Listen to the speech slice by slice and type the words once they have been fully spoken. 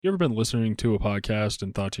You ever been listening to a podcast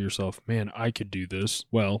and thought to yourself, man, I could do this?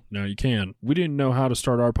 Well, now you can. We didn't know how to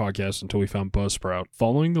start our podcast until we found Buzzsprout.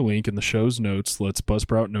 Following the link in the show's notes lets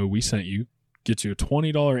Buzzsprout know we sent you, gets you a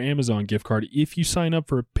 $20 Amazon gift card if you sign up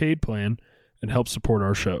for a paid plan, and helps support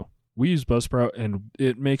our show. We use Buzzsprout and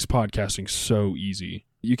it makes podcasting so easy.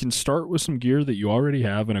 You can start with some gear that you already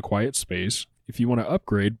have in a quiet space. If you want to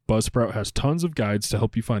upgrade, Buzzsprout has tons of guides to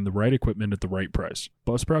help you find the right equipment at the right price.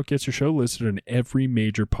 Buzzsprout gets your show listed on every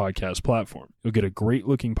major podcast platform. You'll get a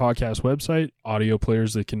great-looking podcast website, audio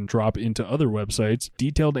players that can drop into other websites,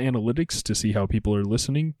 detailed analytics to see how people are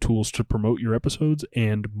listening, tools to promote your episodes,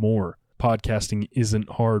 and more. Podcasting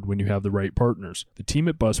isn't hard when you have the right partners. The team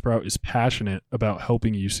at Buzzsprout is passionate about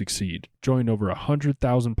helping you succeed. Join over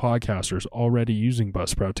 100,000 podcasters already using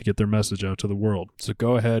Buzzsprout to get their message out to the world. So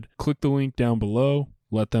go ahead, click the link down below,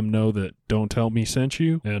 let them know that Don't Tell Me sent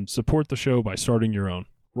you, and support the show by starting your own.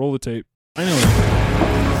 Roll the tape. I know.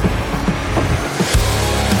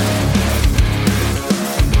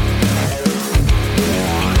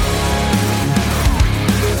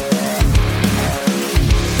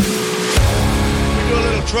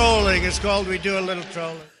 Trolling. It's called We Do a Little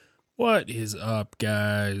Trolling. What is up,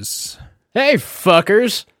 guys? Hey,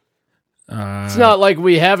 fuckers. It's not like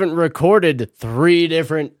we haven't recorded 3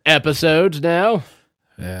 different episodes now.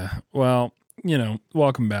 Yeah, well, you know,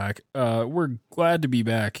 welcome back. We're glad to be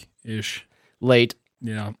back-ish. Late.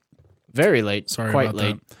 Yeah. Very late. Sorry Quite about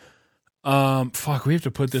late. that. Fuck, we have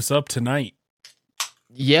to put this up tonight.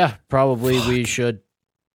 Yeah, probably we should.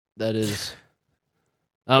 That is...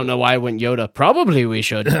 I don't know why I went Yoda. Probably we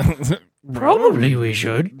should. Probably we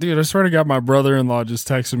should. Dude, I swear to God, my brother-in-law just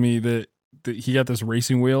texted me that he got this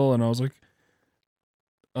racing wheel, and I was like,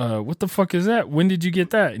 what the fuck is that? When did you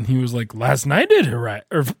get that? And he was like, last night it arrived.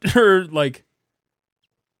 Or like,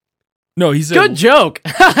 no, he said... Good joke.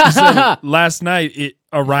 He said, last night it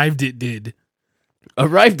arrived, it did.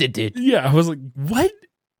 Arrived it did. Yeah, I was like, what?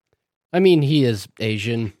 I mean, he is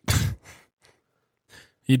Asian.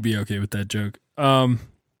 He'd be okay with that joke.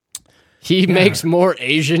 He makes more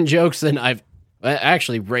Asian jokes than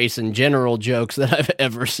actually race in general jokes that I've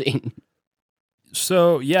ever seen.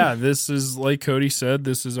 So yeah, this is like Cody said.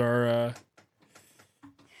 This is our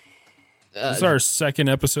second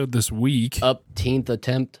episode this week. 18th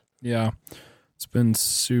attempt. Yeah, it's been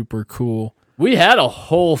super cool. We had a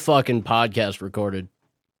whole fucking podcast recorded.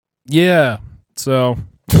 Yeah, so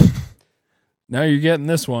now you're getting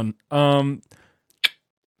this one.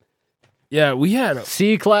 Yeah, we had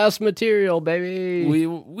C-class material, baby.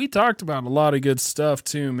 We talked about a lot of good stuff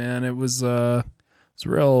too, man. It was a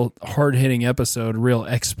real hard-hitting episode, real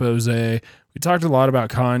expose. We talked a lot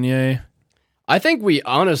about Kanye. I think we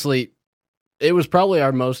honestly, it was probably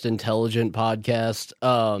our most intelligent podcast.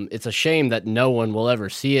 It's a shame that no one will ever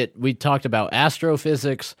see it. We talked about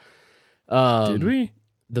astrophysics. Did we?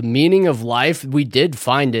 The meaning of life. We did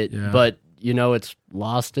find it, Yeah. but you know, it's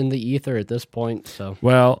lost in the ether at this point. So,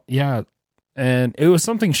 well, yeah. And it was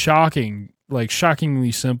something shocking, like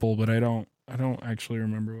shockingly simple, but I don't actually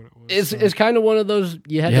remember what it was. It's kind of one of those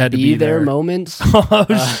you had to be there moments. Oh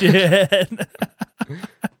shit.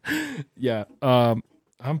 Yeah.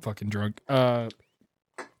 I'm fucking drunk.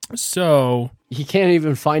 So he can't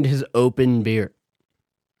even find his open beer.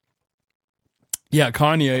 Yeah,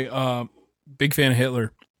 Kanye, big fan of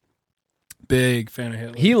Hitler. Big fan of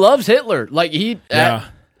Hitler. He loves Hitler. Like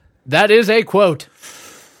that is a quote.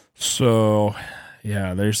 So,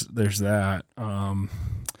 yeah, there's that.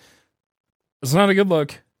 It's not a good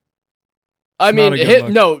look. I mean,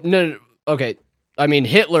 no. Okay. I mean,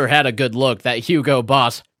 Hitler had a good look. That Hugo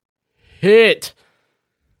Boss hit.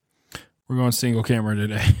 We're going single camera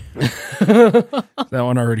today. That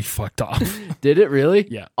one already fucked off. Did it really?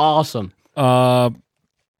 Yeah. Awesome.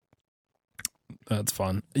 That's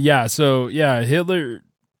fun. Yeah, so, yeah, Hitler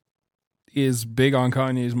is big on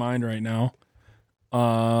Kanye's mind right now.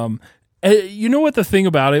 You know what the thing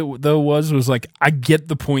about it though was like, I get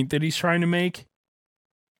the point that he's trying to make.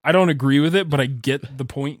 I don't agree with it, but I get the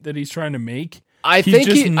point that he's trying to make. He's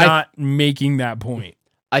just not making that point.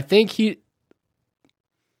 I think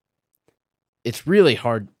it's really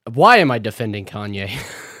hard. Why am I defending Kanye?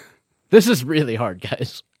 This is really hard,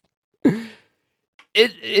 guys.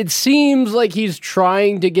 It seems like he's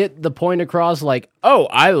trying to get the point across, like, oh,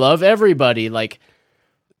 I love everybody, like,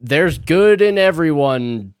 there's good in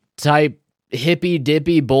everyone type hippy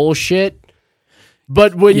dippy bullshit.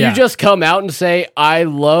 But when you just come out and say, I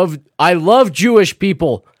love Jewish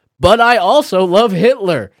people, but I also love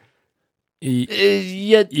Hitler.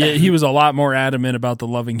 He was a lot more adamant about the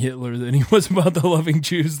loving Hitler than he was about the loving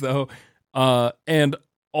Jews, though. And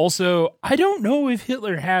also, I don't know if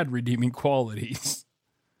Hitler had redeeming qualities.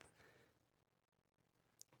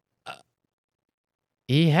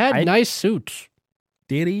 He had nice suits.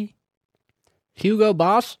 Did he? Hugo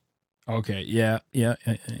Boss. Okay, yeah.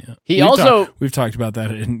 We've talked about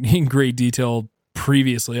that in great detail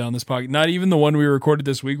previously on this podcast. Not even the one we recorded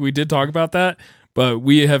this week. We did talk about that, but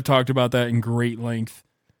we have talked about that in great length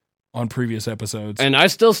on previous episodes. And I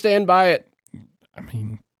still stand by it. I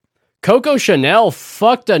mean, Coco Chanel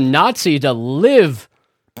fucked a Nazi to live.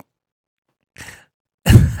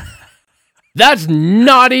 That's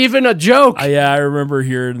not even a joke. I remember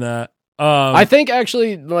hearing that. I think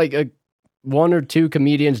actually, like one or two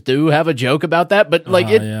comedians do have a joke about that, but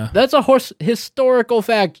that's a historical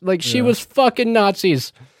fact. Like she was fucking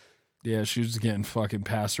Nazis. Yeah, she was getting fucking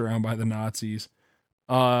passed around by the Nazis.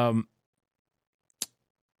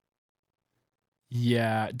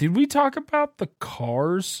 Yeah. Did we talk about the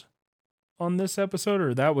cars on this episode,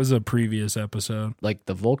 or that was a previous episode? Like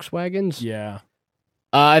the Volkswagens? Yeah.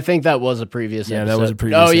 I think that was a previous episode. Yeah, that was a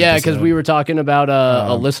previous episode. Oh, yeah, because we were talking about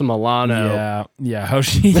Alyssa Milano. Yeah. How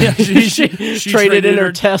she traded in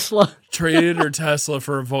her Tesla. Traded her Tesla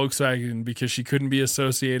for a Volkswagen because she couldn't be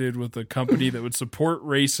associated with a company that would support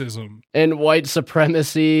racism. And white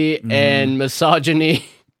supremacy and misogyny.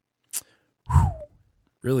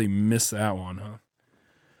 Really missed that one,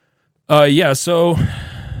 huh?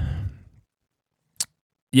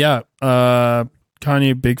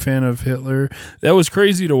 Kanye, big fan of Hitler. That was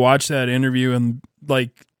crazy to watch that interview and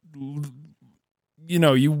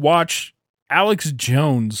you watch Alex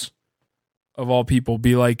Jones of all people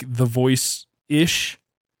be like the voice-ish.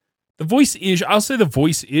 I'll say the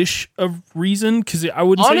voice-ish of reason, because I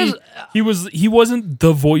wouldn't say he wasn't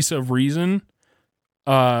the voice of reason.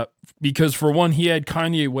 Because for one, he had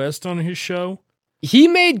Kanye West on his show. He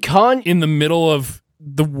made in the middle of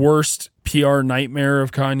the worst PR nightmare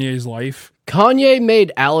of Kanye's life. Kanye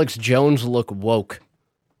made Alex Jones look woke.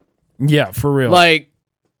 Yeah, for real. Like,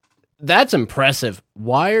 that's impressive.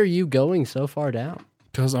 Why are you going so far down?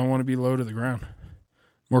 Because I want to be low to the ground.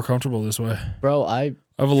 More comfortable this way. Bro, I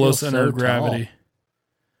have a low center of gravity. Tall.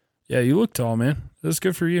 Yeah, you look tall, man. That's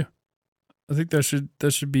good for you. I think that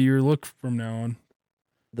should be your look from now on.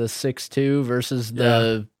 The 6'2" versus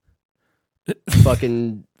the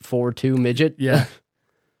fucking 4'2" midget. Yeah.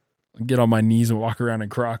 Get on my knees and walk around in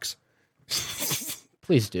Crocs.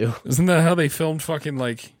 Please do. Isn't that how they filmed fucking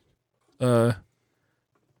they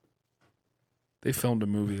filmed a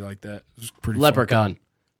movie like that? It was pretty Leprechaun.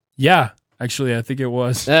 Yeah, actually I think it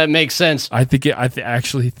was. That makes sense. I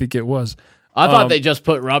actually think it was. I thought they just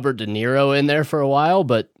put Robert De Niro in there for a while,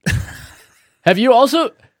 but have you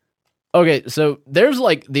also... Okay, so there's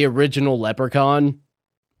the original Leprechaun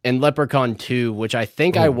and Leprechaun 2, which I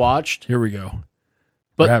think I watched. Here we go.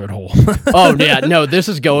 But, rabbit hole. Oh, yeah. No, this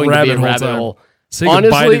is going to be a rabbit hole. Say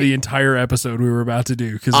goodbye to the entire episode we were about to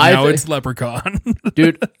do, because now it's Leprechaun.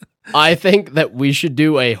 Dude, I think that we should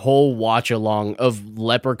do a whole watch-along of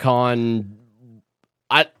Leprechaun.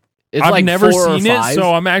 I've never seen it,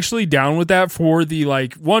 so I'm actually down with that for the,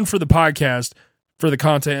 one, for the podcast, for the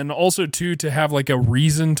content, and also, two, to have, a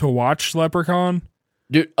reason to watch Leprechaun.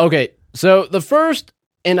 Dude, okay, so the first,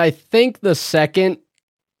 and I think the second,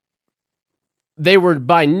 they were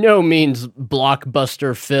by no means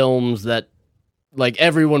blockbuster films that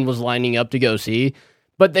everyone was lining up to go see,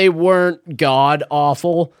 but they weren't god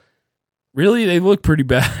awful. Really? They look pretty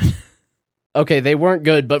bad. Okay, they weren't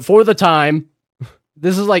good, but for the time,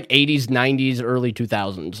 this is 80s, 90s, early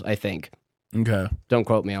 2000s, I think. Okay. Don't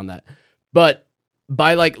quote me on that. But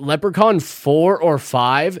by Leprechaun 4 or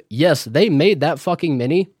 5, yes, they made that fucking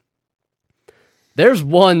mini. There's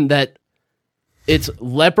one that it's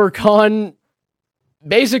Leprechaun.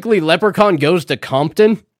 Basically, Leprechaun goes to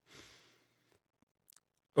Compton.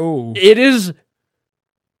 Oh. It is...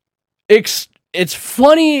 It's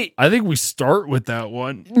funny. I think we start with that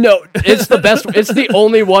one. No, it's the best. It's the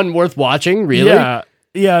only one worth watching, really. Yeah.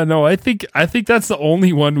 Yeah, no, I think that's the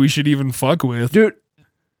only one we should even fuck with. Dude,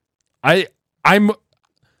 I'll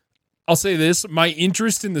say this, my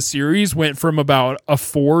interest in the series went from about a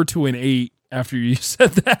 4 to an 8 after you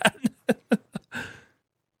said that.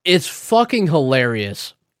 It's fucking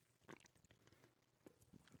hilarious.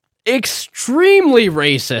 Extremely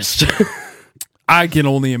racist. I can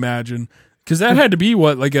only imagine. Because that had to be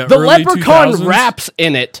what, the early Leprechaun 2000s? Raps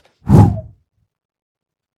in it.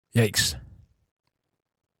 Yikes.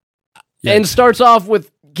 And starts off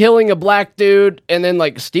with killing a black dude and then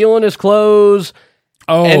stealing his clothes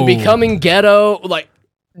and becoming ghetto.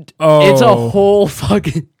 It's a whole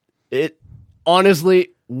fucking... Honestly,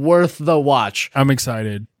 worth the watch. I'm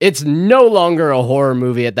excited. It's no longer a horror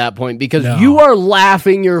movie at that point because you are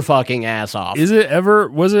laughing your fucking ass off. Was it ever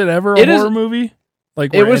a horror movie?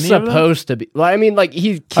 It was supposed to be. I mean,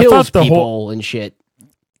 he kills people and shit.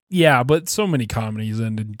 Yeah, but so many comedies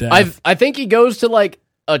end in death. I think he goes to like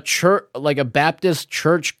a church, like a Baptist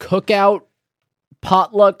church cookout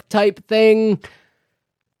potluck type thing.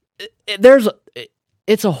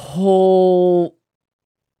 It's a whole,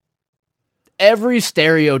 every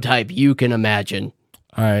stereotype you can imagine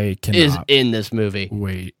I cannot is in this movie.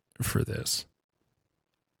 wait for this.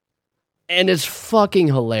 And it's fucking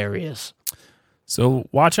hilarious. So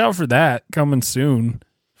watch out for that coming soon,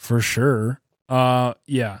 for sure.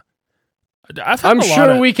 Yeah. I'm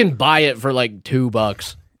sure we can buy it for like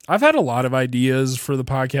 $2. I've had a lot of ideas for the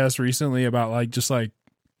podcast recently about like just like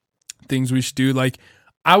things we should do. Like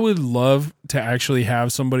I would love to actually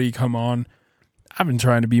have somebody come on. I've been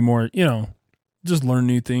trying to be more, just learn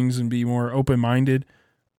new things and be more open-minded.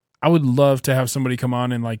 I would love to have somebody come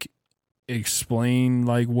on and like explain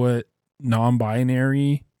like what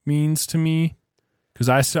non-binary means to me, because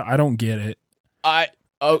I don't get it.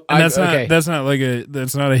 That's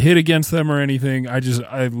not a hit against them or anything. I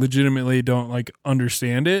legitimately don't like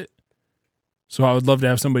understand it. So I would love to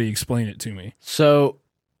have somebody explain it to me. So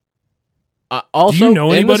also, do you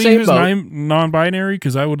know anybody who's boat, non-binary?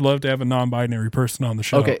 Because I would love to have a non-binary person on the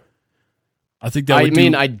show. Okay. I think that would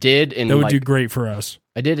that would do great for us.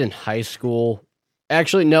 I did in high school.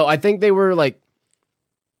 Actually, no, I think they were like,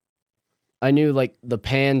 I knew like the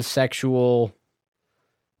pansexual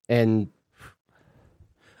and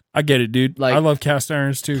I get it, dude. Like, I love cast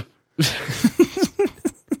irons too.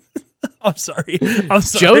 I'm sorry.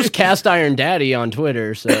 Joe's cast iron daddy on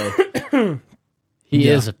Twitter, so he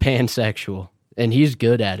is a pansexual and he's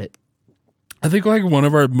good at it. I think like one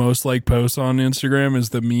of our most like posts on Instagram is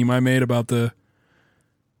the meme I made about the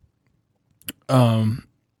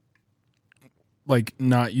like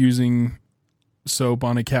not using soap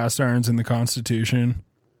on a cast irons in the Constitution.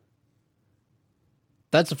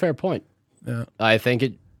 That's a fair point. Yeah. I think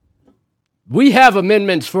we have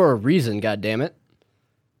amendments for a reason, goddammit.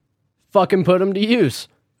 Fucking put them to use.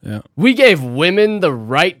 Yeah. We gave women the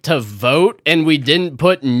right to vote and we didn't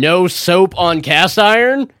put no soap on cast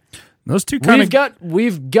iron. Those two kind of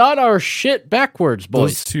we've got our shit backwards, boys.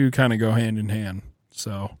 Those two kind of go hand in hand.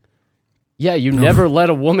 So yeah, you never let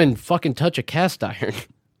a woman fucking touch a cast iron.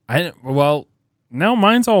 Well, now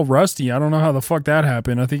mine's all rusty. I don't know how the fuck that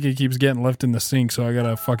happened. I think it keeps getting left in the sink, so I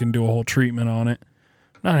gotta fucking do a whole treatment on it.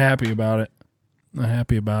 Not happy about it.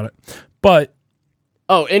 But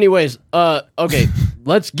anyways, okay,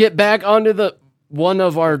 let's get back onto the one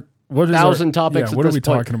of our 1,000 topics. Yeah, what are we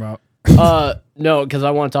talking about? No, because I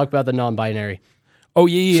want to talk about the non-binary. Oh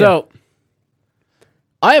yeah. So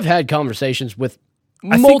I have had conversations with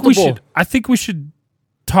multiple. I think we should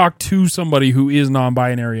talk to somebody who is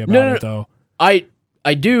non-binary about it, though. I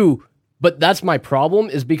do, but that's my problem,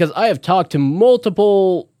 is because I have talked to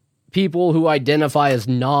multiple people who identify as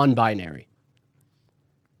non-binary.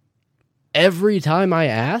 Every time I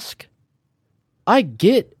ask, I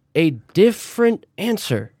get a different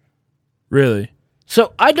answer. Really?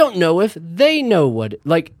 So I don't know if they know what,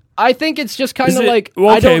 like, I think it's just kind of like, okay,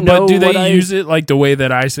 I don't know. But do they use it like the way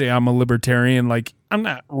that I say I'm a libertarian? Like, I'm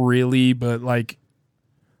not really, but like,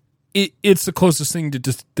 it's the closest thing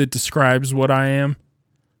that describes what I am.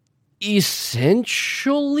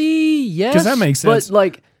 Essentially, yes. Because that makes sense.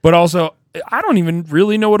 But also, I don't even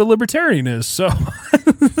really know what a libertarian is, so.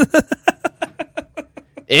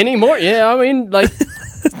 Anymore, yeah, I mean, like.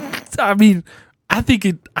 I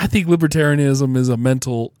think libertarianism is a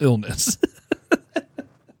mental illness.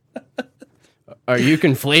 Are you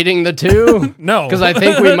conflating the two? No. Because I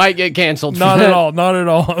think we might get canceled for Not that. at all. Not at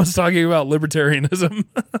all. I was talking about libertarianism.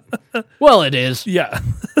 Well, it is. Yeah.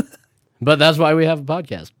 But that's why we have a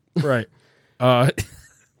podcast. Right. But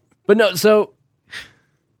no, so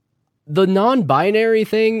the non-binary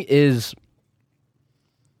thing is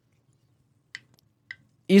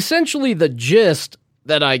essentially the gist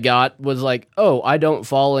that I got was like, oh, I don't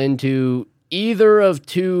fall into either of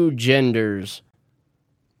two genders.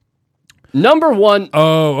 Number one.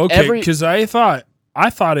 Oh, okay. Because I thought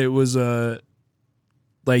it was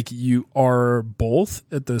like you are both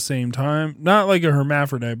at the same time, not like a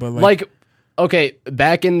hermaphrodite, but like okay,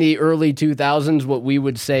 back in the early 2000s, what we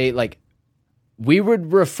would say, like, we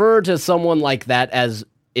would refer to someone like that as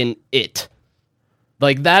an it.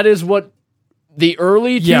 Like, that is what the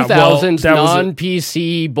early 2000s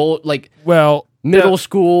non-PC, middle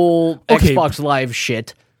school Xbox Live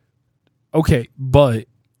shit. Okay, but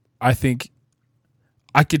I think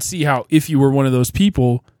I could see how if you were one of those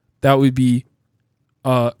people, that would be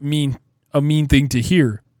a mean thing to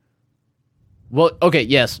hear. Well, okay,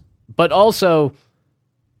 yes. But also,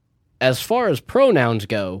 as far as pronouns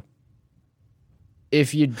go,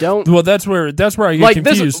 if you don't... Well, that's where I get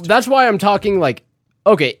confused. That's why I'm talking, like,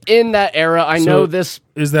 Okay, in that era, I know this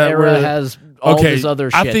is that era where, has all this other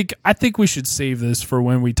shit. I think we should save this for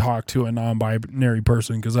when we talk to a non-binary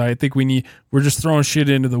person, because I think we're just throwing shit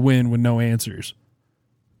into the wind with no answers.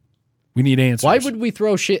 We need answers. Why would we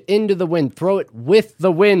throw shit into the wind? Throw it with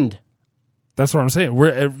the wind. That's what I'm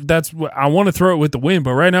saying. That's what I want to throw it with the wind,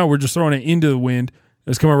 but right now we're just throwing it into the wind.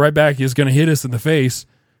 It's coming right back. It's going to hit us in the face.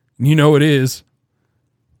 And you know it is.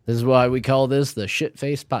 This is why we call this the Shit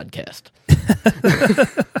Face Podcast.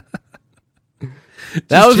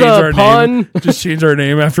 That was a pun. Just change our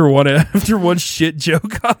name after one shit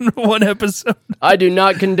joke on one episode. I do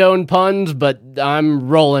not condone puns, but I'm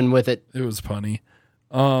rolling with it. It was punny.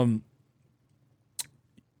 God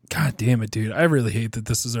damn it, dude. I really hate that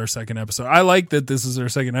this is our second episode. I like that this is our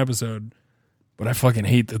second episode, but I fucking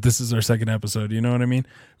hate that this is our second episode. You know what I mean?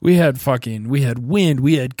 We had wind, we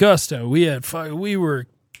had gusto, we were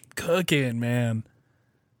cooking, man.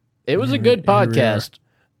 It was a good podcast.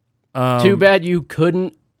 Too bad you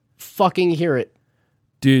couldn't fucking hear it.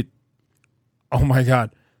 Dude. Oh my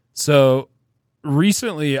God. So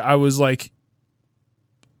recently I was like,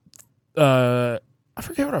 I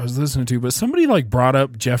forget what I was listening to, but somebody like brought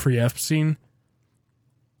up Jeffrey Epstein.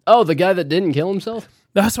 Oh, the guy that didn't kill himself?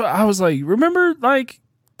 That's what I was like. Remember, like,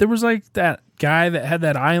 there was like that guy that had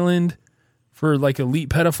that island for like elite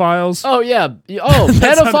pedophiles. Oh, yeah. Oh,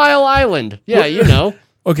 Pedophile Island. Yeah, you know.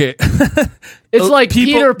 Okay. It's like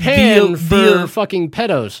Peter Pan for fucking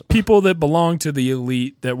pedos. People that belong to the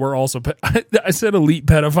elite that were also... I said elite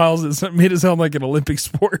pedophiles. It made it sound like an Olympic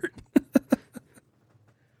sport.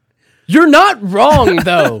 You're not wrong,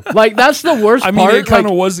 though. Like, that's the worst part. I mean, it kind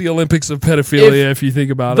of was the Olympics of pedophilia, if you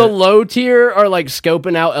think about it. The low tier are, like,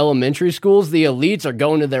 scoping out elementary schools. The elites are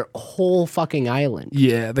going to their whole fucking island.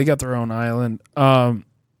 Yeah, they got their own island.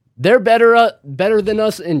 They're better than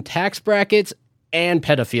us in tax brackets and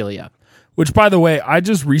pedophilia. Which, by the way, I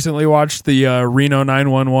just recently watched the Reno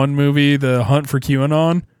 911 movie, The Hunt for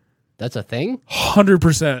QAnon. That's a thing?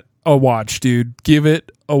 100% a watch, dude. Give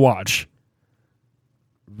it a watch.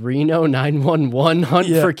 Reno 911 Hunt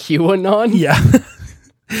for QAnon? Yeah.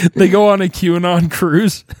 They go on a QAnon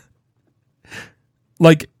cruise.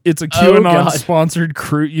 Like, it's a QAnon-sponsored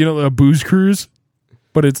cruise, you know, a booze cruise,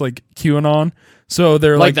 but it's like QAnon. So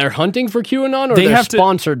they're like they're hunting for QAnon, or they're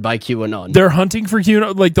sponsored by QAnon? They're hunting for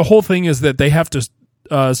QAnon. Like, the whole thing is that they have to,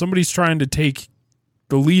 somebody's trying to take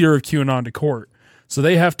the leader of QAnon to court. So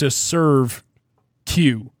they have to serve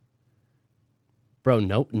Q. Bro,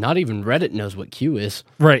 nope. Not even Reddit knows what Q is.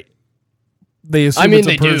 Right. They assume it's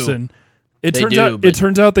a person. It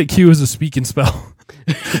turns out that Q is a speak and spell.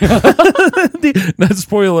 Not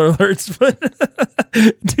spoiler alerts, but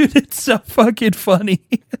dude, it's so fucking funny.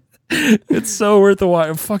 It's so worth the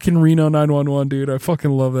watch. Fucking Reno 911, dude. I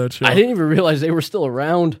fucking love that show. I didn't even realize they were still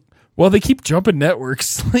around. Well, they keep jumping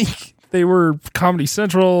networks. Like, they were Comedy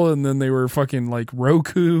Central, and then they were fucking like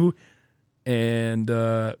Roku. And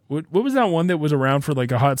what was that one that was around for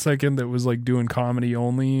like a hot second that was like doing comedy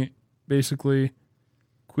only, basically?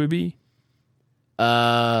 Quibi?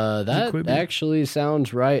 That Quibi? Actually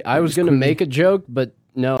sounds right. I was going to make a joke, but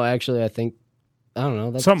no, actually, I think, I don't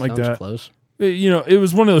know. That something like that. Close. You know, it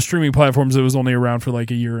was one of those streaming platforms that was only around for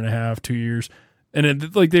like a year and a half, 2 years. And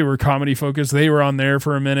it, like, they were comedy focused. They were on there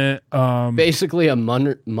for a minute. Basically a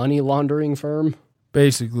money laundering firm.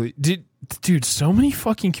 Basically. Dude, so many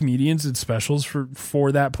fucking comedians did specials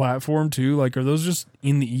for that platform too. Like, are those just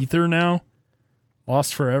in the ether now?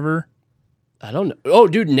 Lost forever? I don't know. Oh,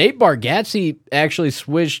 dude, Nate Bargatze actually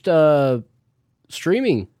switched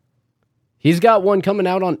streaming. He's got one coming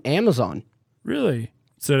out on Amazon. Really?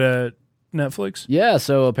 Is it at Netflix? Yeah,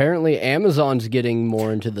 so apparently Amazon's getting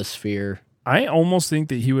more into the sphere. I almost think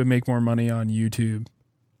that he would make more money on YouTube.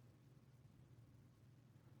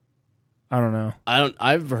 I don't know.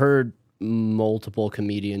 I've heard multiple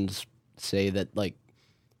comedians say that, like,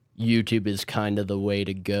 YouTube is kind of the way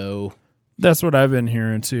to go. That's what I've been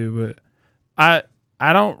hearing too, but I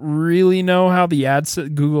don't really know how the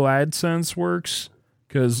Google AdSense works,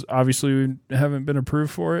 because obviously we haven't been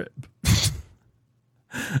approved for it.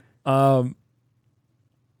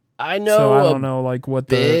 I know. So I don't know like what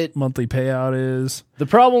the monthly payout is. The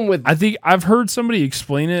problem with, I think I've heard somebody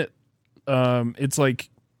explain it. It's like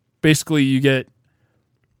basically you get,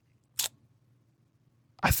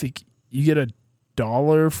 I think you get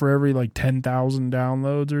 $1 for every like 10,000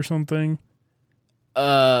 downloads or something.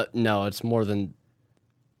 No, it's more than,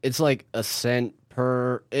 it's like a cent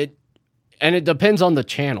per it, and it depends on the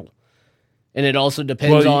channel, and it also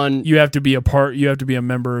depends on you have to be a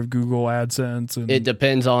member of Google AdSense, and it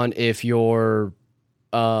depends on if you're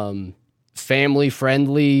family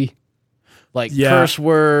friendly. like Yeah. curse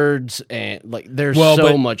words and like there's Well, so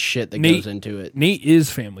but much shit that Nate- goes into it. Nate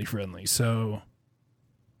is family friendly, so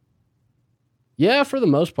Yeah, for the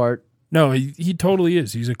most part. no, he totally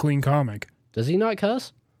is. He's a clean comic. Does he not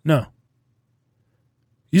cuss? No,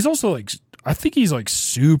 he's also like, I think he's like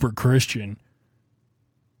super Christian.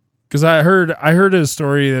 Because I heard a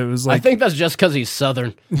story that was I like think that's just because he's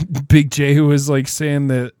Southern. Big J was like saying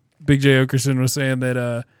that Big J Okerson was saying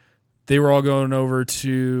that they were all going over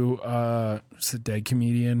to what's the dead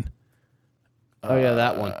comedian? Oh yeah,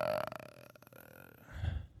 that one.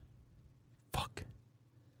 Fuck.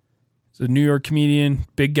 It's a New York comedian,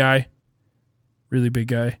 big guy, really big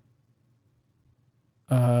guy.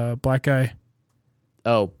 Black guy.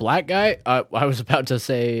 Oh, black guy? I was about to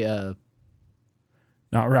say.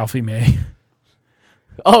 Not Ralphie May.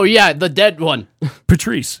 Oh yeah, the dead one.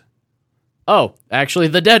 Patrice. Oh, actually,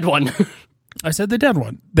 the dead one. I said the dead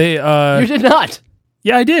one. They You did not.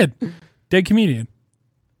 yeah, I did. Dead comedian.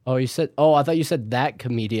 Oh, you said. Oh, I thought you said that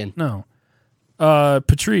comedian. No.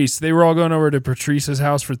 Patrice. They were all going over to Patrice's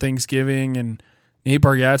house for Thanksgiving, and Nate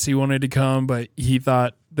Bargatze wanted to come, but he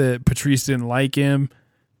thought that Patrice didn't like him.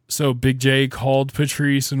 So Big J called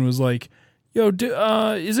Patrice and was like, yo,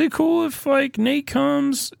 is it cool if like Nate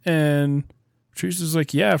comes? And Patrice was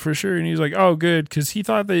like, yeah, for sure. And he was like, oh, good, because he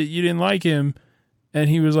thought that you didn't like him. And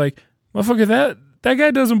he was like, motherfucker, that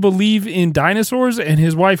guy doesn't believe in dinosaurs and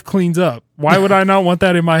his wife cleans up. Why would I not want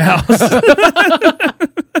that in my house?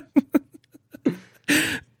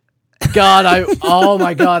 Oh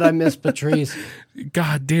my God, I miss Patrice.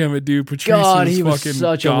 God damn it, dude. Patrice God, is he was fucking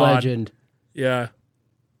such a God. legend. Yeah.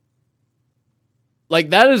 Like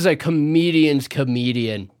that is a comedian's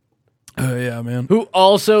comedian Oh, yeah, man. who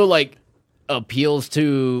also like appeals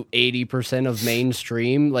to 80% of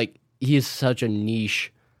mainstream. Like he is such a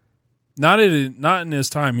niche. Not in his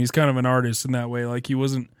time. He's kind of an artist in that way. Like he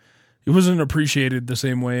wasn't appreciated the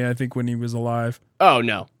same way, I think, when he was alive. Oh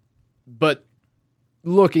no, but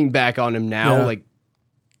looking back on him now, Yeah. like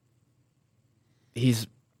he's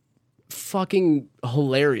fucking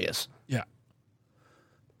hilarious. Yeah.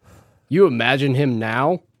 You imagine him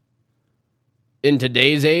now in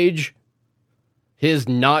today's age, his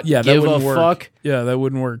not Yeah, that give a wouldn't work. fuck. Yeah, that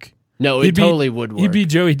wouldn't work. No, He'd it be- totally would work. He'd be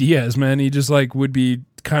Joey Diaz, man. He just like would be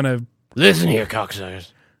kind of Listen here,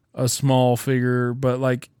 cocksuckers. a small figure, but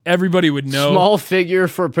like everybody would know. Small figure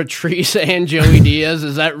for Patrice and Joey Diaz.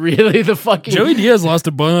 Is that really the fucking Joey Diaz lost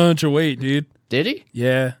a bunch of weight, dude. Did he?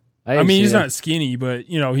 Yeah. I I didn't mean, see he's that. not skinny, but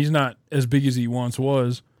you know, he's not as big as he once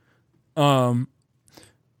was.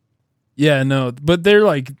 Yeah, no, but they're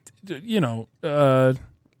like, you know,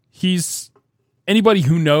 he's anybody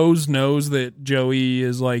who knows that Joey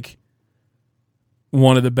is like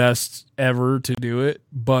one of the best ever to do it,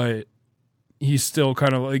 but he's still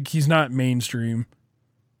kind of like, he's not mainstream.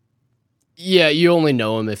 Yeah, you only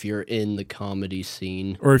know him if you're in the comedy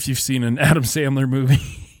scene. Or if you've seen an Adam Sandler movie.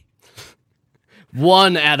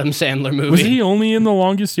 One Adam Sandler movie. Was he only in The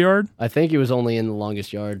Longest Yard? I think he was only in The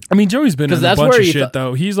Longest Yard. I mean, Joey's been 'Cause in a that's bunch where of you shit, thought-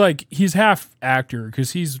 though. He's half actor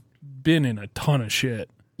because he's been in a ton of shit.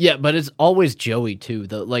 Yeah, but it's always Joey too.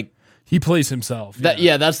 Like He plays himself. that.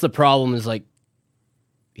 Yeah, that's the problem. Is like,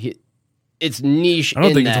 it's niche. I don't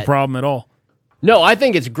in think that. it's a problem at all. No, I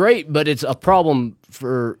think it's great, but it's a problem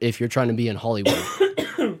for if you're trying to be in Hollywood.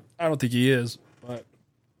 I don't think he is, but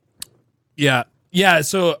yeah.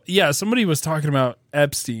 So somebody was talking about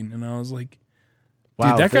Epstein, and I was like,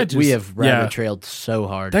 Wow, that guy just we have rabbit trailed so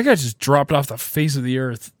hard. that guy just dropped off the face of the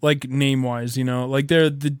earth, like name wise, you know, like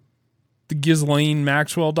the Ghislaine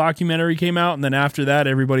Maxwell documentary came out, and then after that,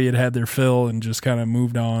 everybody had their fill and just kind of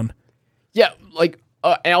moved on. Yeah, like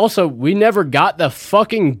and also we never got the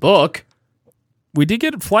fucking book. We did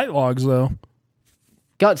get flight logs though.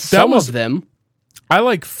 Got some was- of them.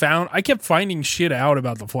 I kept finding shit out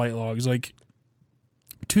about the flight logs, like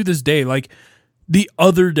to this day. Like the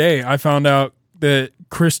other day, I found out that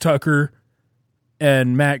Chris Tucker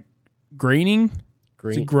and Matt Groening,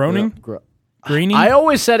 is it Groening? Groening? I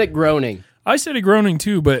always said it groaning. I said it Groening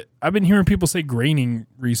too, but I've been hearing people say Groening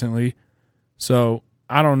recently, so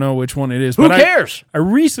I don't know which one it is. Who but cares? I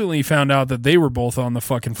recently found out that they were both on the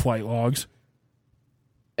fucking flight logs.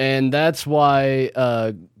 And that's why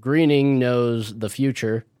Greening knows the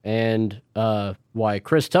future and why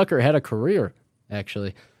Chris Tucker had a career,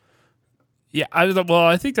 actually. Yeah,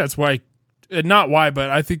 I think that's why. Not why, but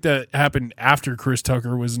I think that happened after Chris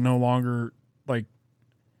Tucker was no longer like.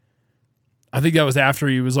 I think that was after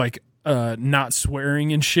he was like not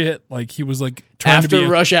swearing and shit. Like he was like trying to After be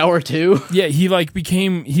Rush Hour 2? Yeah, he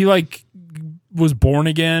was born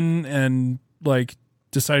again and like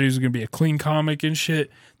decided he was gonna be a clean comic and shit.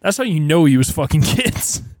 That's how you know he was fucking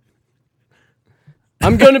kids.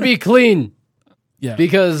 I'm going to be clean Yeah.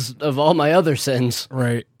 because of all my other sins.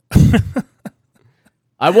 Right.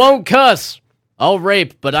 I won't cuss. I'll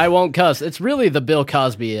rape, but I won't cuss. It's really the Bill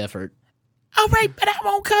Cosby effort. I'll rape, but I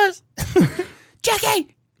won't cuss.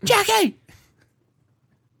 Jackie! Jackie!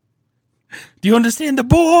 Do you understand the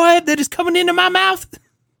boy that is coming into my mouth?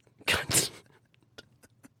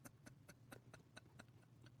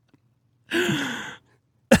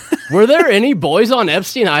 Were there any boys on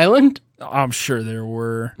Epstein Island? I'm sure there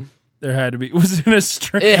were. There had to be. Was it a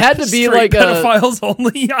straight? It had to be straight like a pedophiles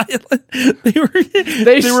only island. They were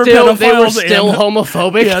they were still and-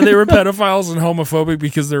 homophobic. Yeah, they were pedophiles and homophobic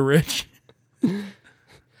because they're rich.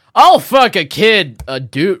 I'll fuck a kid, a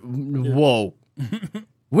dude. Whoa.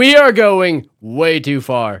 We are going way too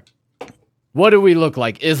far. What do we look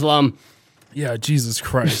like? Islam? Yeah, Jesus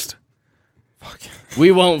Christ. Fuck.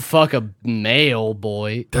 We won't fuck a male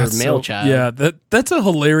boy or male child. Yeah, that's a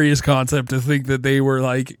hilarious concept to think that they were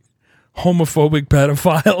like homophobic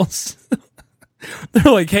pedophiles.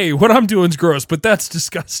 They're like, hey, what I'm doing is gross, but that's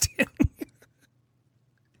disgusting.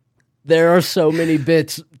 There are so many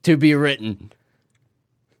bits to be written.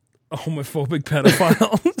 Homophobic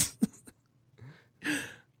pedophiles.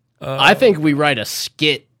 I think we write a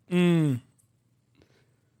skit. Because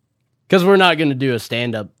we're not going to do a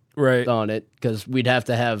stand-up Right. on it, because we'd have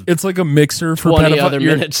to have... It's like a mixer for 20 pedophiles. other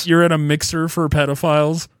minutes. You're in a mixer for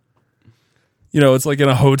pedophiles. You know, it's like in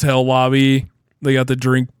a hotel lobby. They got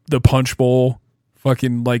the punch bowl.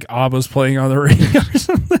 Fucking like ABBA's playing on the radio or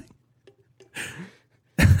something.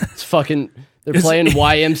 It's fucking... They're playing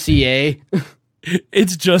YMCA.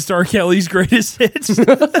 It's just R. Kelly's greatest hits.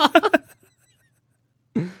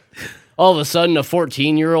 All of a sudden, a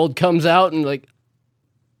 14-year-old comes out and like,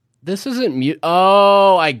 this isn't mute.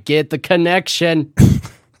 Oh, I get the connection.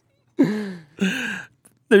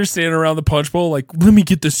 They're standing around the punch bowl like, let me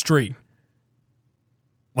get this straight.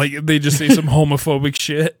 Like they just say some homophobic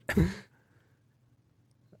shit.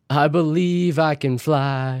 I believe I can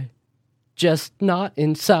fly, just not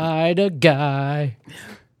inside a guy.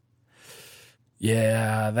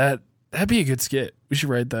 Yeah, that'd be a good skit. We should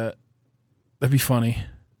write that. That'd be funny.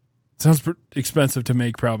 Sounds expensive to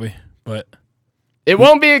make probably, but It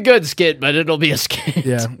won't be a good skit, but it'll be a skit.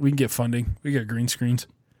 yeah, we can get funding. We got green screens.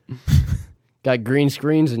 Got green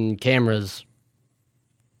screens and cameras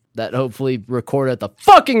that hopefully record at the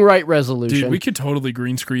fucking right resolution. Dude, we could totally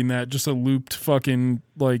green screen that. Just a looped fucking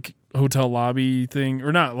like hotel lobby thing,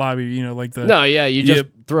 or not lobby. You know, like the No, yeah, you just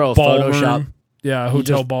throw a ballroom. Photoshop. Yeah,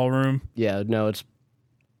 hotel just- ballroom Yeah, no, it's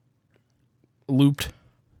looped.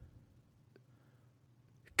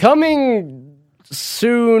 coming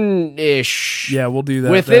soon-ish. Yeah, we'll do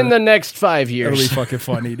that. Within the next 5 That'll years. be fucking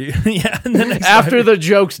funny, dude. Yeah, in the next After 5 the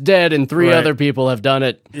joke's dead and three Right. other people have done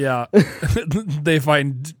it. yeah, they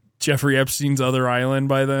find Jeffrey Epstein's other island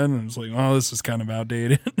by then, and it's like, oh, this is kind of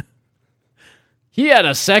outdated. He had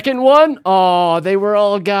a second one? Oh, they were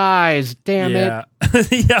all guys. Damn yeah,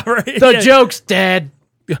 yeah, right. it. The joke's dead.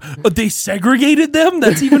 But they segregated them.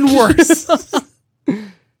 That's even worse.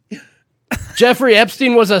 Jeffrey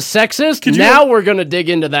Epstein was a sexist? you- Now we're going to dig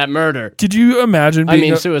into that murder. Could you imagine?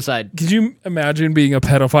 Being Suicide. Could you imagine being a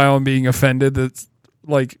pedophile and being offended? That's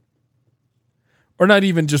like, or not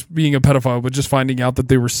even just being a pedophile, but just finding out that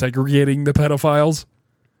they were segregating the pedophiles.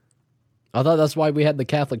 I thought that's why we had the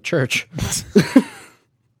Catholic Church.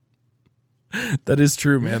 That is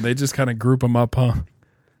true, man. They just kind of group them up, huh?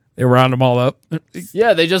 They round them all up.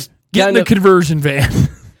 Yeah, they just Get in kind the of conversion van.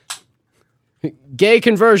 gay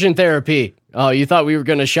conversion therapy. Oh, you thought we were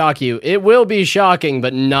going to shock you. It will be shocking,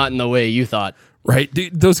 but not in the way you thought. Right,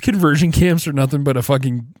 dude, those conversion camps are nothing but a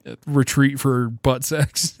fucking retreat for butt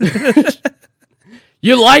sex.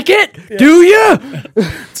 You like it? Do you?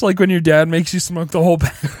 It's like when your dad makes you smoke the whole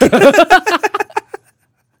pack.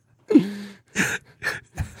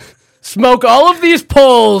 Smoke all of these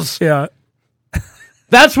poles. Yeah,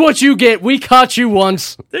 That's what you get. We caught you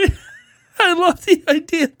once. I love the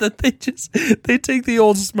idea that they take the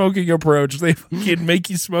old smoking approach. They fucking make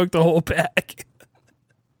you smoke the whole pack.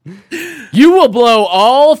 You will blow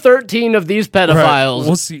all 13 of these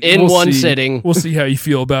pedophiles Right. in one sitting. We'll see how you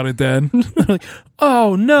feel about it then. Like,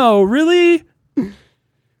 oh no, really?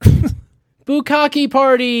 Bukkake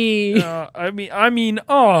party. I mean,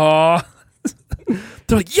 aw.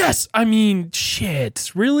 They're like, yes. I mean,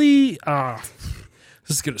 shit. Really?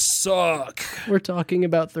 This is gonna suck. We're talking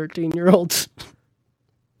about 13-year-olds.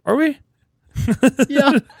 Are we?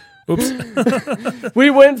 Yeah. Oops. We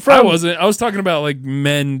went from... I wasn't. I was talking about like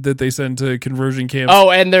men that they send to conversion camps.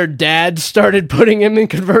 Oh, and their dad started putting him in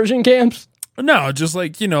conversion camps? No, just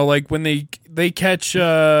like, like when they catch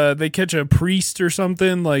a priest or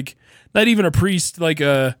something, like not even a priest, like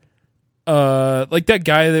like that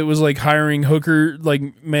guy that was like hiring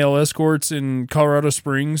like male escorts in Colorado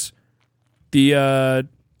Springs. The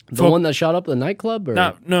one that shot up the nightclub, or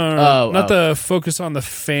not the focus on the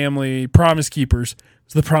family Promise Keepers.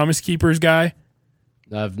 It's the Promise Keepers guy.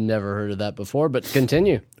 I've never heard of that before, but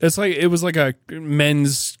continue. It was like a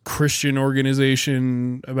men's Christian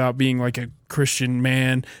organization about being like a Christian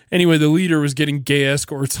man. Anyway, the leader was getting gay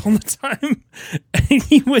escorts all the time. And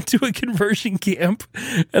he went to a conversion camp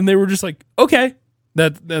and they were just like, okay.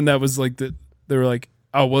 That was like they were like,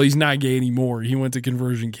 oh, well, he's not gay anymore. He went to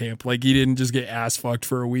conversion camp. Like he didn't just get ass fucked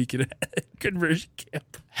for a week at a conversion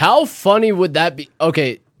camp. How funny would that be?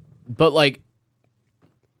 Okay, but like,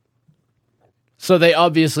 so they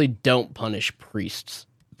obviously don't punish priests.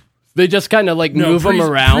 They just kind of like move them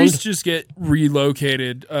around. Priests just get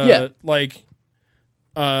relocated. Like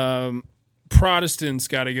Protestants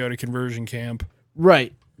got to go to conversion camp.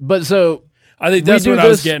 Right. But so I think that's what I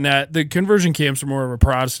was getting at. The conversion camps are more of a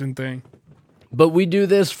Protestant thing. But we do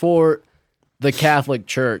this for the Catholic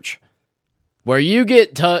Church, where you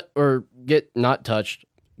get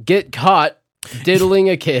get caught diddling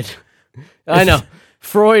a kid. I know.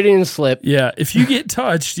 Freudian slip. Yeah, if you get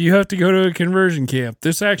touched, you have to go to a conversion camp.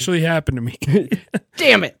 This actually happened to me.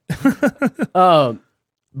 Damn it.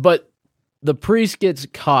 But the priest gets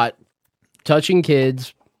caught touching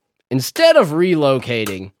kids. Instead of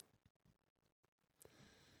relocating,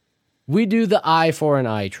 we do the eye for an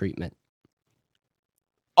eye treatment.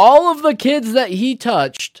 All of the kids that he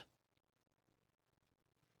touched,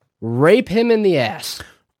 rape him in the ass.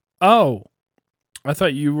 Oh. I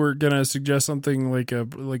thought you were gonna suggest something like a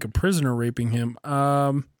prisoner raping him.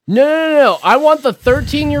 No. I want the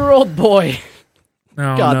 13-year-old boy.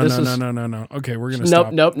 No. Okay, we're gonna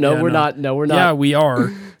stop. Nope. We're not. No, we're not. Yeah, we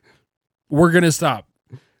are. We're gonna stop.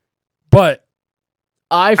 But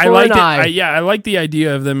eye for an eye. I like the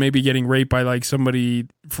idea of them maybe getting raped by like somebody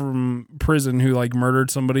from prison who like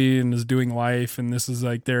murdered somebody and is doing life, and this is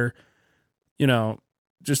like their,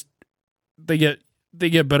 just they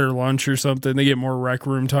get better lunch or something. They get more rec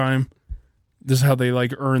room time. This is how they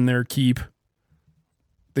like earn their keep.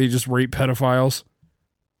 They just rape pedophiles.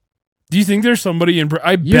 Do you think there's somebody in?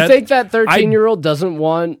 You think that 13-year-old doesn't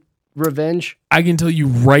want revenge? I can tell you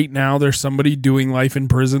right now, there's somebody doing life in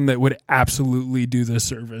prison that would absolutely do this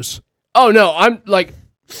service. Oh no, I'm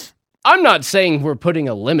not saying we're putting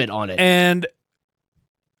a limit on it. And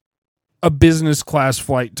a business class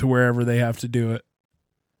flight to wherever they have to do it.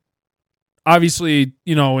 Obviously,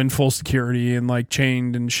 in full security and like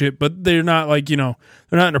chained and shit, but they're not like, they're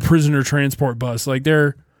not in a prisoner transport bus. Like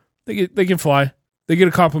they can fly. They get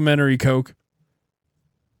a complimentary Coke.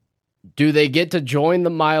 Do they get to join the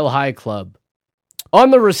Mile High Club? On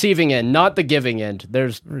the receiving end, not the giving end.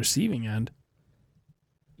 There's receiving end.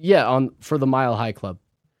 Yeah, for the Mile High Club.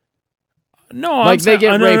 No, like they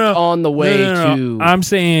get raped on the way to. I'm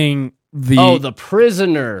saying the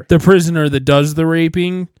prisoner. The prisoner that does the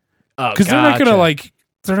raping. Because they're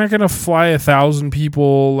not gonna fly 1,000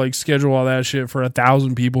 people, like schedule all that shit for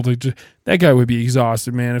 1,000 people that guy would be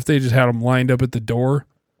exhausted, man. If they just had him lined up at the door,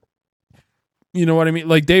 you know what I mean?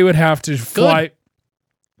 Like they would have to fly.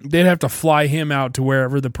 They'd have to fly him out to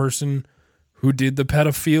wherever the person who did the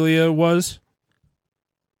pedophilia was.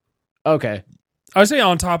 Okay. I say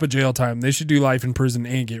on top of jail time, they should do life in prison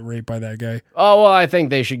and get raped by that guy. Oh, well, I think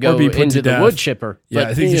they should go into the wood chipper. Yeah,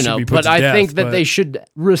 I think they should be put to death. But I think that they should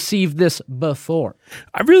receive this before.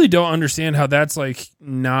 I really don't understand how that's like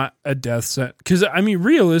not a death sentence. Because, I mean,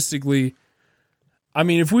 realistically,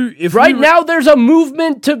 if now there's a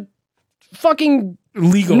movement to fucking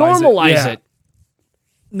normalize it.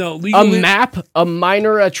 No, legally. A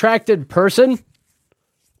minor attracted person.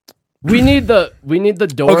 We need the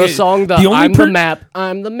Dora song. I'm the map.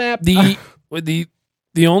 I'm the map. The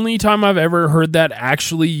only time I've ever heard that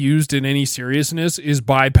actually used in any seriousness is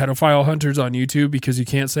by pedophile hunters on YouTube, because you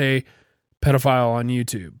can't say pedophile on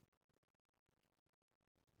YouTube.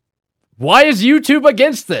 Why is YouTube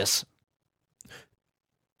against this?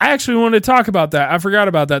 I actually wanted to talk about that. I forgot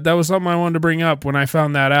about that. That was something I wanted to bring up when I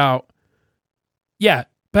found that out. Yeah,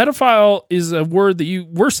 pedophile is a word that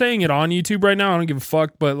we're saying it on YouTube right now. I don't give a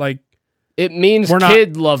fuck, but like, it means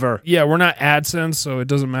kid lover. Yeah, we're not AdSense, so it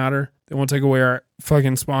doesn't matter. They won't take away our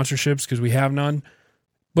fucking sponsorships because we have none.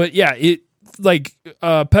 But yeah,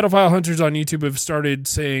 pedophile hunters on YouTube have started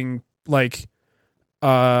saying like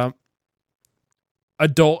adult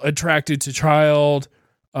attracted to child,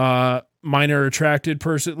 minor attracted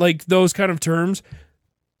person, like those kind of terms.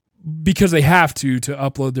 because they have to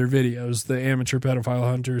upload their videos, the amateur pedophile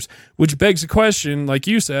hunters, which begs the question, like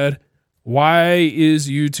you said, why is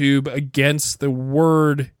YouTube against the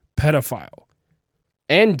word pedophile?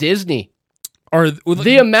 And Disney.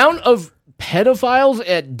 The amount of pedophiles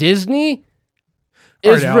at Disney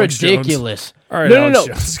is ridiculous. All right, Alex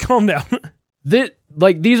Jones, calm down.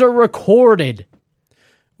 These are recorded.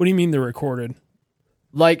 What do you mean they're recorded?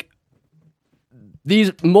 Like,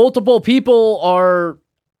 these multiple people are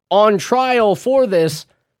on trial for this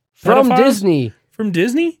from Pedophiles? Disney. From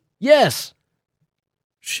Disney? Yes.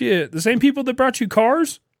 Shit, the same people that brought you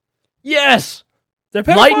cars? Yes. They're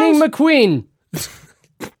pedophiles? Lightning McQueen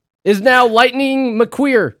is now Lightning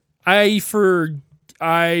McQueer. I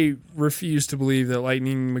refuse to believe that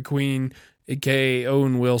Lightning McQueen, aka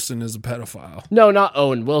Owen Wilson, is a pedophile. No, not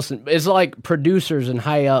Owen Wilson. It's like producers and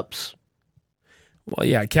high ups. Well,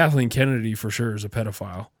 yeah, Kathleen Kennedy for sure is a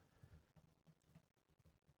pedophile.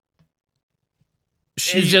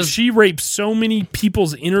 She raped so many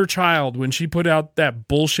people's inner child when she put out that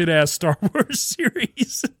bullshit ass Star Wars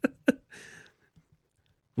series.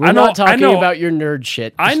 We're not talking about your nerd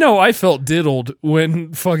shit. I know I felt diddled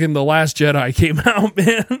when fucking The Last Jedi came out,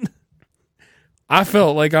 man. I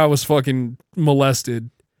felt like I was fucking molested.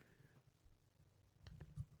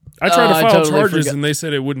 I tried to file charges and they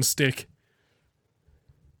said it wouldn't stick.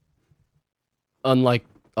 Unlike,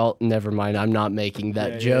 never mind. I'm not making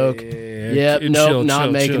that joke. Yep, no,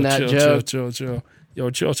 not making that joke. Chill. Yo,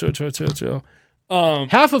 chill.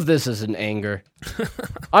 Half of this is in anger.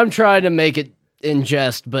 I'm trying to make it in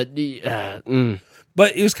jest, but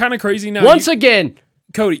But it was kind of crazy now. Once again,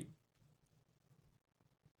 Cody,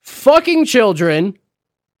 fucking children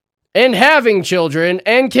and having children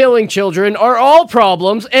and killing children are all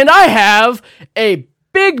problems, and I have a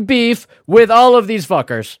big beef with all of these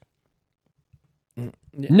fuckers.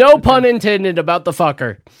 No pun intended about the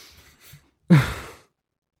fucker.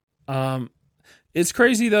 It's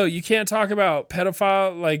crazy though. You can't talk about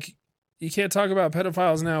pedophiles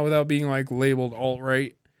now without being like labeled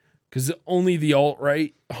alt-right, because only the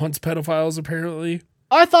alt-right hunts pedophiles apparently.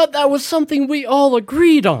 I thought that was something we all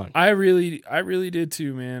agreed on. I really did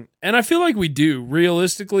too, man. And I feel like we do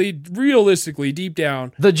realistically deep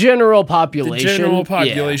down. The general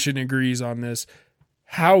population agrees on this.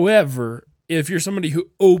 However, if you're somebody who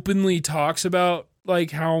openly talks about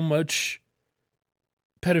like how much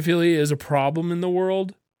pedophilia is a problem in the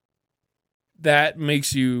world, that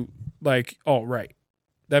makes you like alt-right.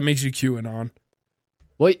 That makes you QAnon.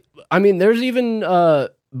 Wait, I mean, there's even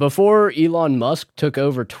before Elon Musk took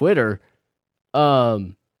over Twitter,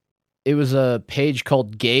 it was a page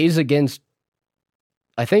called Gays Against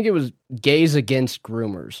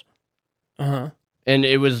Groomers. Uh-huh. And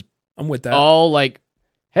it was I'm with that. all like,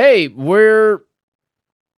 hey, we're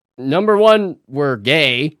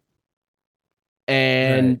gay,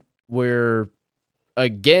 and we're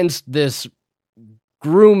against this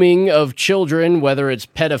grooming of children, whether it's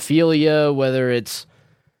pedophilia, whether it's,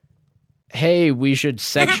 hey, we should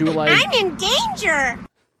sexualize. I'm in danger.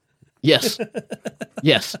 Yes.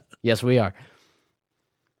 Yes, we are.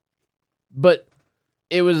 But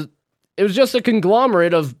it was just a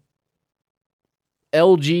conglomerate of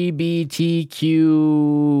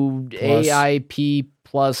LGBTQAIP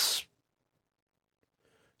plus.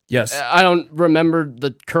 Yes. I don't remember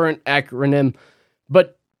the current acronym,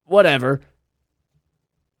 but whatever.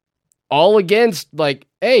 All against, like,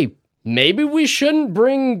 hey, maybe we shouldn't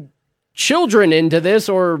bring children into this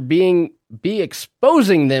or be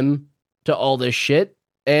exposing them to all this shit.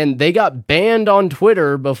 And they got banned on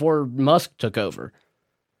Twitter before Musk took over.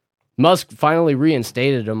 Musk finally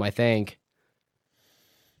reinstated them, I think.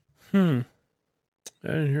 I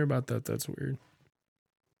didn't hear about that. That's weird.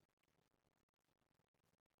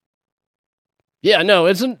 Yeah, no,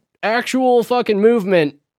 it's an actual fucking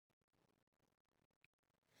movement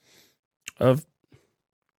of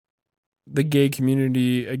the gay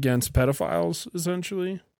community against pedophiles,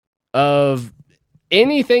 essentially. Of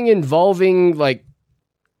anything involving, like,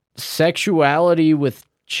 sexuality with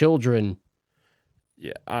children.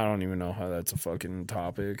 Yeah, I don't even know how that's a fucking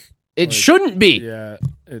topic. It shouldn't be. Yeah.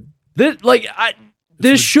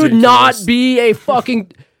 This should not be a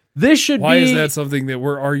fucking... This should Why be... is that something that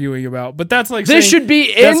we're arguing about? But that's like this should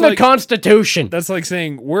be in the Constitution. That's like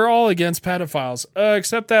saying we're all against pedophiles,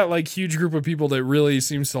 except that like huge group of people that really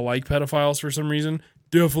seems to like pedophiles for some reason.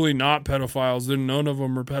 Definitely not pedophiles. Then none of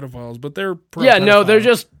them are pedophiles, but they're yeah, no, they're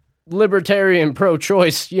just libertarian,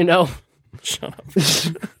 pro-choice. You know. Shut up.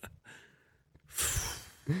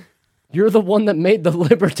 You're the one that made the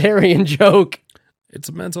libertarian joke. It's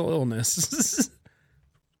a mental illness.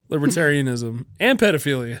 Libertarianism and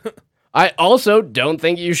pedophilia. I also don't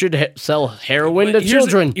think you should sell heroin to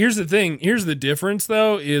children. Here's the thing. Here's the difference,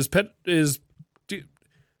 though.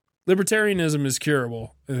 Libertarianism is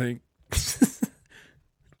curable, I think.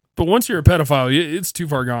 But once you're a pedophile, it's too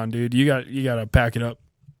far gone, dude. You got to pack it up.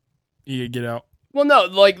 You got to get out. Well, no,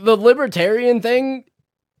 like the libertarian thing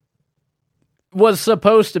was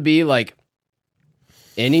supposed to be like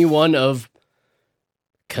anyone of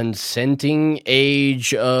consenting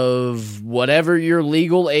age of whatever your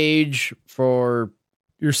legal age for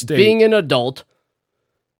Your state. being an adult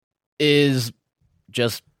is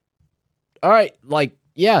just all right. Like,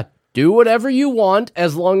 yeah, do whatever you want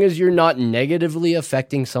as long as you're not negatively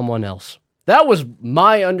affecting someone else. That was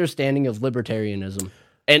my understanding of libertarianism.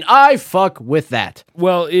 And I fuck with that.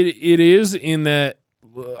 Well, it is in that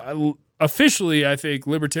officially, I think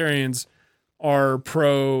libertarians are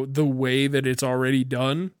pro the way that it's already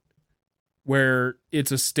done, where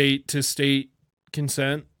it's a state-to-state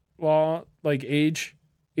consent law, like age.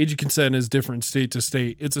 Age of consent is different state to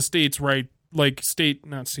state. It's a state's right, like state,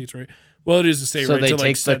 not state's right. Well, it is a state So right. they to, take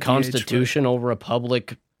like, the set age, Constitution over a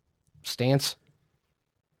public stance?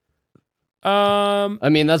 but- I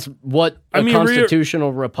mean, that's what a I mean,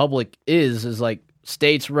 constitutional republic is like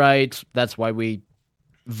states' rights. That's why we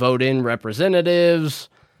vote in representatives.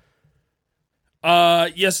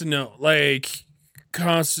 Yes and no. Like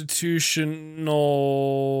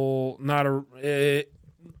constitutional, not a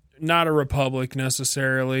republic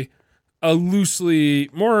necessarily. A loosely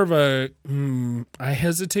more of a. I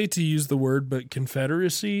hesitate to use the word, but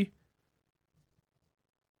confederacy.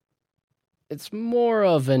 It's more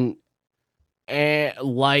of an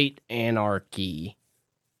light anarchy.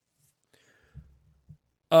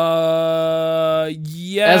 Yeah.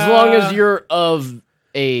 As long as you're of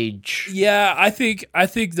age. Yeah, I think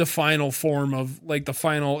the final form of like the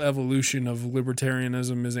final evolution of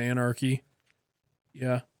libertarianism is anarchy.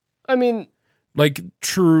 Yeah. I mean, Like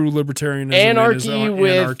true libertarianism Anarchy is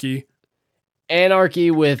with- anarchy.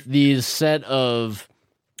 anarchy with these set of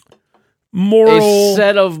Moral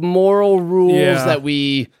rules Yeah. that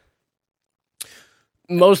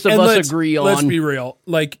most of and us agree on. Let's be real.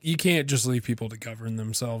 Like you can't just leave people to govern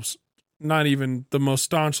themselves. Not even the most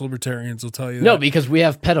staunch libertarians will tell you that. No, because we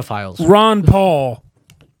have pedophiles. Ron Paul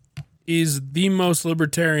is the most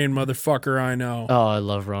libertarian motherfucker I know. Oh, I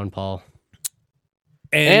love Ron Paul.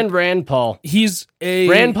 And And Rand Paul. he's a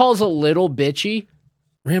Rand Paul's a little bitchy.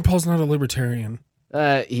 Rand Paul's not a libertarian.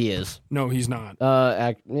 He is. No, he's not.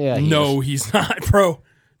 Yeah. He No, is. he's not, bro.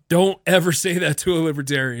 Don't ever say that to a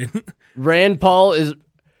libertarian. Rand Paul is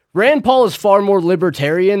far more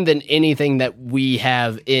libertarian than anything that we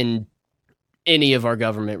have in any of our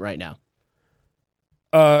government right now.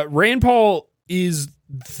 Rand Paul is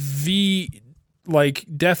the like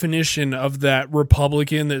definition of that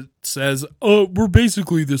Republican that says, "Oh, we're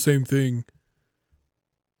basically the same thing."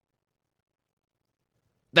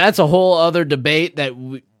 That's a whole other debate that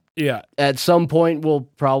Yeah. at some point we'll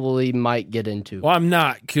probably might get into. Well, I'm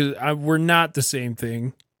not because we're not the same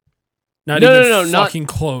thing. Not No, even no, no, fucking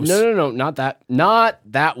close. No, not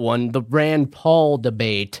that one. The Rand Paul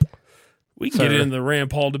debate. We can get Sir. into the Rand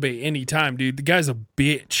Paul debate anytime, dude. The guy's a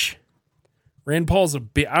bitch. Rand Paul's a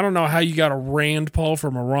bitch. I don't know how you got a Rand Paul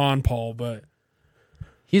from a Ron Paul, but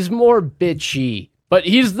He's more bitchy, but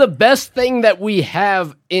he's the best thing that we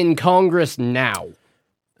have in Congress now.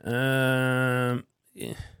 yeah.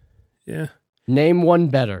 Name one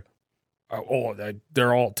better.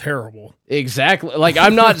 They're all terrible. Exactly. Like,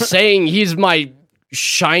 I'm not saying he's my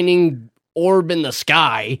shining orb in the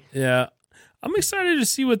sky. Yeah. I'm excited to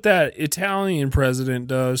see what that Italian president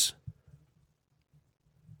does.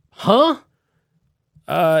 Huh?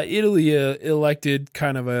 Italy elected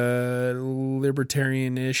kind of a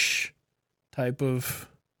libertarian-ish type of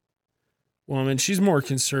woman. She's more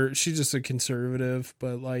she's just a conservative,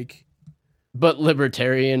 but like But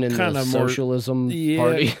libertarian in Kinda the more- socialism yeah,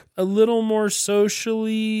 party. a little more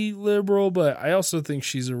socially liberal, but I also think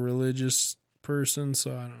she's a religious person,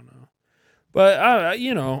 so I don't know. But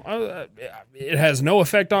it has no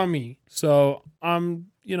effect on me, so I'm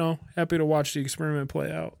happy to watch the experiment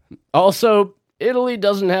play out. Also, Italy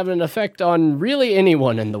doesn't have an effect on really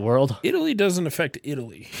anyone in the world. Italy doesn't affect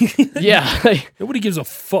Italy. Yeah. Nobody gives a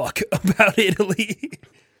fuck about Italy.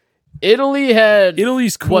 Italy had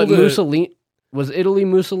Italy's cool. what Mussolini was Italy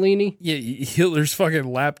Mussolini? Yeah, Hitler's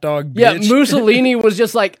fucking lapdog bitch. Yeah, Mussolini was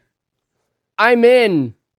just like, I'm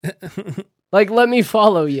in. Like, let me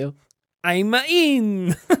follow you. I'm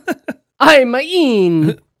in. I'm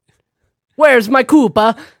in. Where's my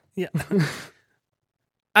Koopa? Yeah.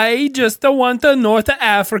 I just want the North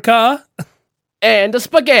Africa. And a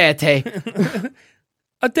spaghetti.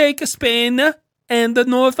 I take a spin and the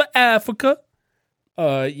north of Africa.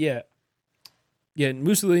 Yeah. Yeah,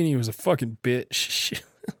 Mussolini was a fucking bitch.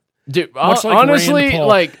 Dude, Much like honestly, Rand Paul.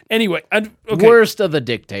 like, Anyway, okay. worst of the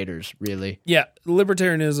dictators, really. Yeah,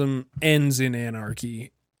 libertarianism ends in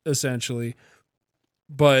anarchy, essentially.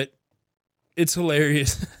 But it's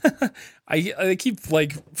hilarious. I keep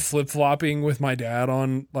like flip-flopping with my dad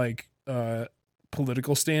on like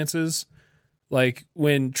political stances. Like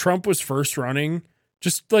when Trump was first running,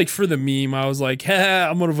 just like for the meme, I was like,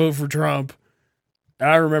 I'm gonna vote for Trump. And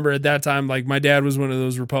I remember at that time, like my dad was one of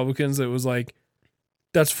those Republicans that was like,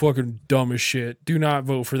 that's fucking dumb as shit. Do not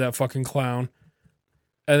vote for that fucking clown.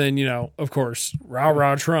 And then, of course,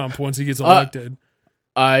 rah Trump once he gets elected.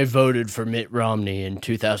 I voted for Mitt Romney in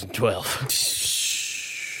 2012.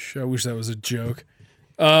 I wish that was a joke.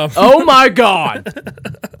 Oh my God.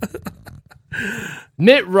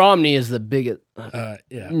 Mitt Romney is the biggest.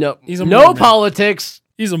 Yeah. No, He's a no Mormon. politics.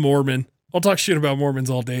 He's a Mormon. I'll talk shit about Mormons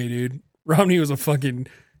all day, dude. Romney was a fucking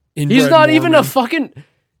He's not even a Mormon. fucking.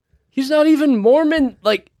 He's not even Mormon.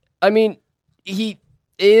 Like, I mean, he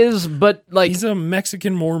is, but like, He's a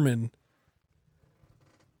Mexican Mormon.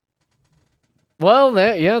 well,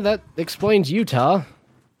 that explains Utah.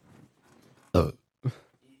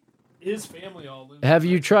 His family all lives. Have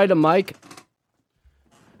you tried a mic?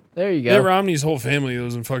 There you go. Mitt Romney's whole family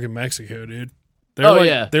lives in fucking Mexico, dude. They're Oh, like,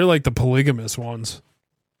 yeah. They're like the polygamous ones.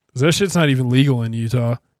 'Cause that shit's not even legal in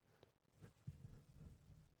Utah.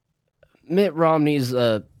 Mitt Romney's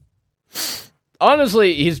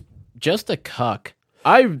honestly, he's just a cuck.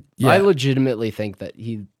 I legitimately think that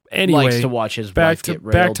he Anyway, likes to watch his back wife to get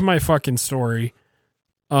railed. back to my fucking story.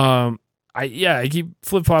 I keep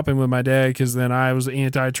flip flopping with my dad because then I was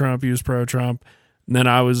anti-Trump, he was pro-Trump, and then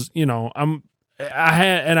I was, I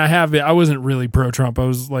wasn't really pro-Trump. I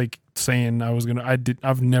was like saying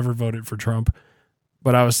I've never voted for Trump,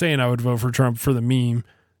 but I was saying I would vote for Trump for the meme.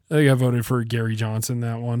 I think I voted for Gary Johnson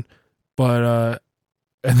that one, but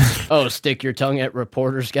and then, Stick your tongue at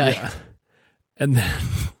reporters guy. yeah. And then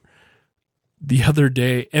the other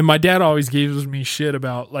day, and my dad always gives me shit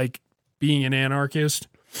about like being an anarchist.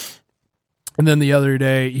 And then the other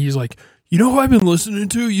day, he's like, you know who I've been listening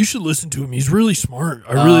to? You should listen to him. He's really smart.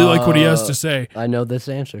 I really like what he has to say. I know this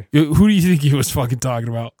answer. Who do you think he was fucking talking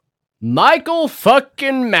about? Michael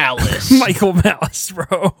fucking Malice. Michael Malice,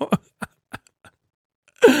 bro.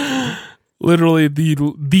 Literally the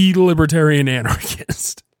libertarian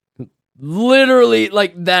anarchist. Literally,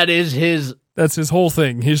 like, that is his That's his whole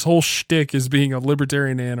thing. His whole shtick is being a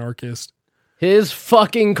libertarian anarchist.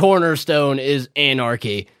 fucking cornerstone is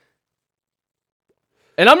anarchy.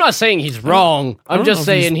 And I'm not saying he's wrong. I I'm don't just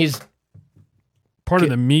know if saying he's Part of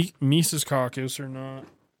the Mises Caucus or not.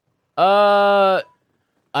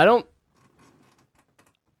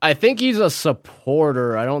 I think he's a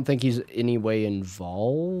supporter. I don't think he's any way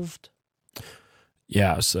involved.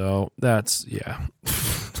 Yeah, so that's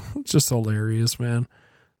just hilarious, man.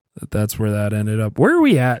 That's where that ended up. Where are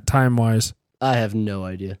we at time wise? I have no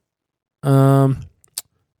idea. Do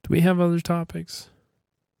we have other topics?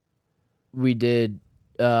 We did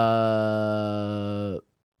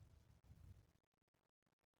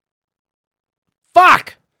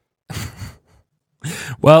fuck.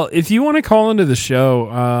 Well, if you want to call into the show,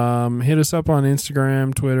 hit us up on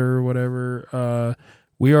Instagram, Twitter, whatever.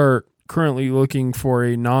 We are currently looking for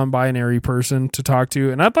a non-binary person to talk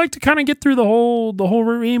to, and I'd like to kind of get through the whole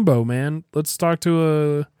rainbow, man. Let's talk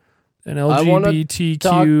to an I wanna LGBTQ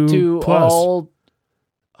Talk to plus. all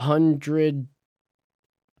 100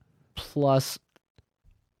 plus.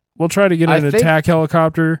 We'll try to get I an think- attack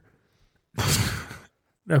helicopter.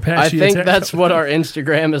 I Apache think attack that's what our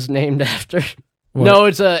Instagram is named after. What? No,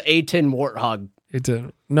 it's a A10 Warthog. It's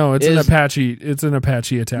an Apache. It's an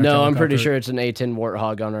Apache attack. No, I'm pretty helicopter. sure it's an A10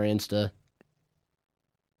 Warthog on our Insta.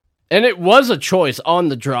 And it was a choice on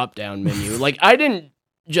the drop down menu. Like, I didn't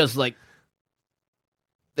just like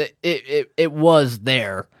it was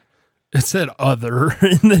there. It said other,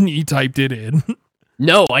 and then you typed it in.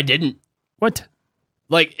 No, I didn't. What?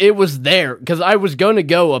 Like, it was there because I was going to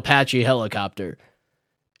go Apache helicopter.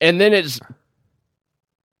 And then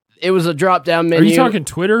it was a drop down menu. Are you talking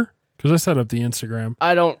Twitter? Because I set up the Instagram.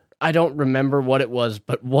 I don't remember what it was,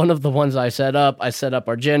 but one of the ones I set up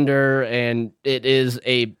our gender, and it is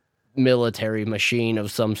a military machine of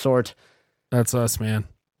some sort. That's us, man.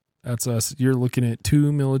 That's us. You're looking at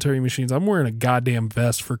two military machines. I'm wearing a goddamn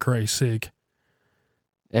vest, for Christ's sake.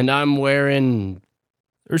 And I'm wearing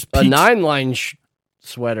There's a peaks, 9-line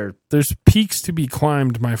sweater. there's peaks to be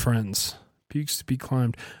climbed, my friends. Peaks to be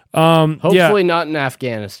climbed. Hopefully not in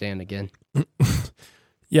Afghanistan again.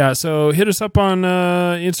 Yeah, so hit us up on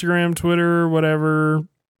Instagram, Twitter, whatever.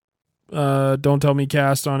 Don't Tell Me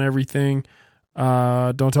Cast on everything.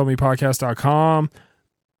 Don't Tell Me Podcast.com.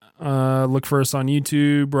 Look for us on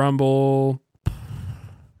YouTube, Rumble.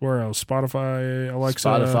 Where else? Spotify, Alexa.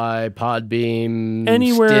 Spotify, Podbeam,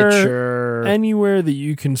 anywhere, Stitcher. Anywhere that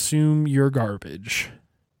you consume your garbage.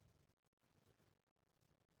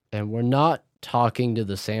 And we're not talking to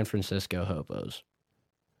the San Francisco hobos.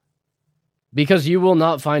 Because you will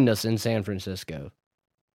not find us in San Francisco.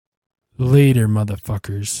 Later,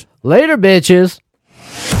 motherfuckers. Later, bitches.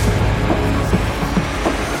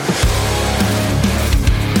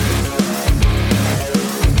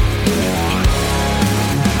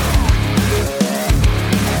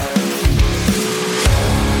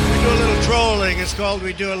 We do a little trolling. It's called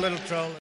We Do a Little Trolling.